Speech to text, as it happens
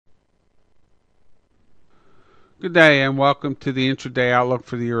Good day and welcome to the intraday outlook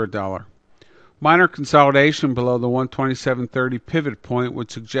for the euro-dollar. Minor consolidation below the 127.30 pivot point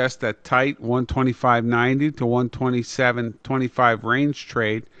would suggest that tight 125.90 to 127.25 range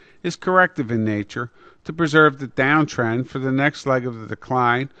trade is corrective in nature to preserve the downtrend for the next leg of the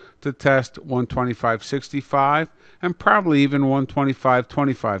decline to test 125.65 and probably even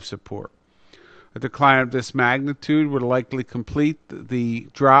 125.25 support. A decline of this magnitude would likely complete the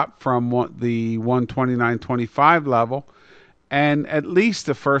drop from the 129.25 level and at least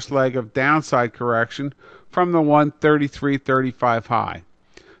the first leg of downside correction from the 133.35 high.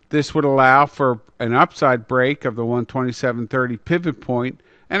 This would allow for an upside break of the 127.30 pivot point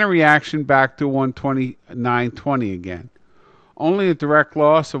and a reaction back to 129.20 again. Only a direct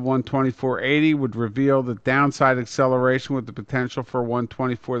loss of 124.80 would reveal the downside acceleration with the potential for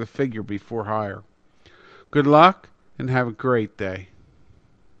 124 the figure before higher. Good luck and have a great day.